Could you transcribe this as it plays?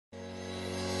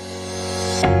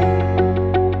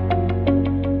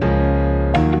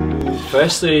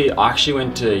Firstly, I actually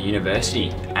went to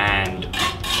university and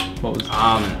What was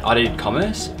I did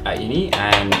commerce at uni,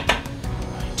 and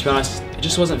to be honest, it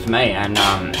just wasn't for me. And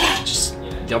just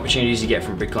the opportunities you get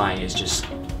from bricklaying is just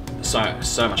so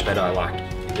much better. Like,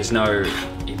 there's no,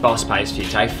 your boss pays for your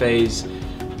TAFE fees,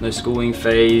 no schooling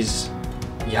fees.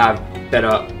 You have better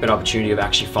opportunity of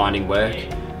actually finding work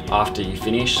after you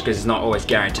finish, because it's not always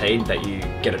guaranteed that you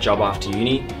get a job after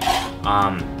uni.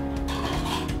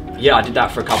 Yeah, I did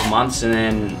that for a couple months, and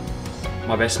then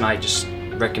my best mate just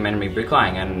recommended me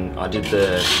bricklaying, and I did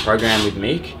the program with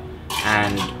Mick,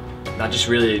 and that just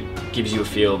really gives you a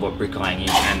feel of what bricklaying is.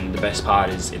 And the best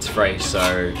part is it's free,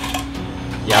 so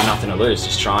you have nothing to lose,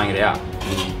 just trying it out.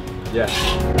 And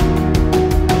yeah.